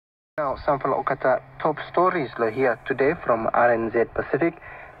Now, sample okata top stories here today from RNZ Pacific.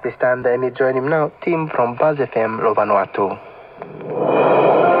 This time they join him now, team from Buzz FM Vanuatu.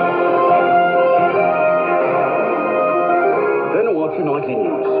 Vanuatu Nightly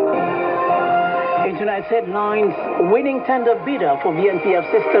News. In tonight's headlines, winning tender bidder for VNPF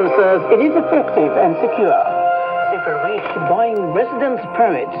system says it is effective and secure. Safer reach buying residence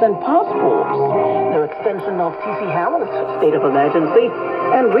permits and passports. No extension of TC Health, state of emergency,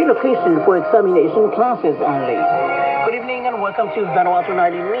 and relocation for examination classes only. Good evening and welcome to Vanuatu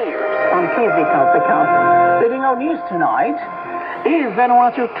Nightly News on KZ Count. Leading our news tonight is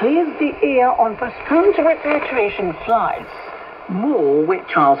Vanuatu clears the air on postponed repatriation flights. More with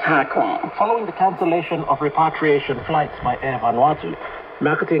Charles Hakwa. Following the cancellation of repatriation flights by Air Vanuatu,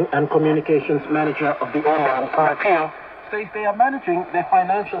 Marketing and Communications Manager of the airline, says they are managing their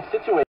financial situation.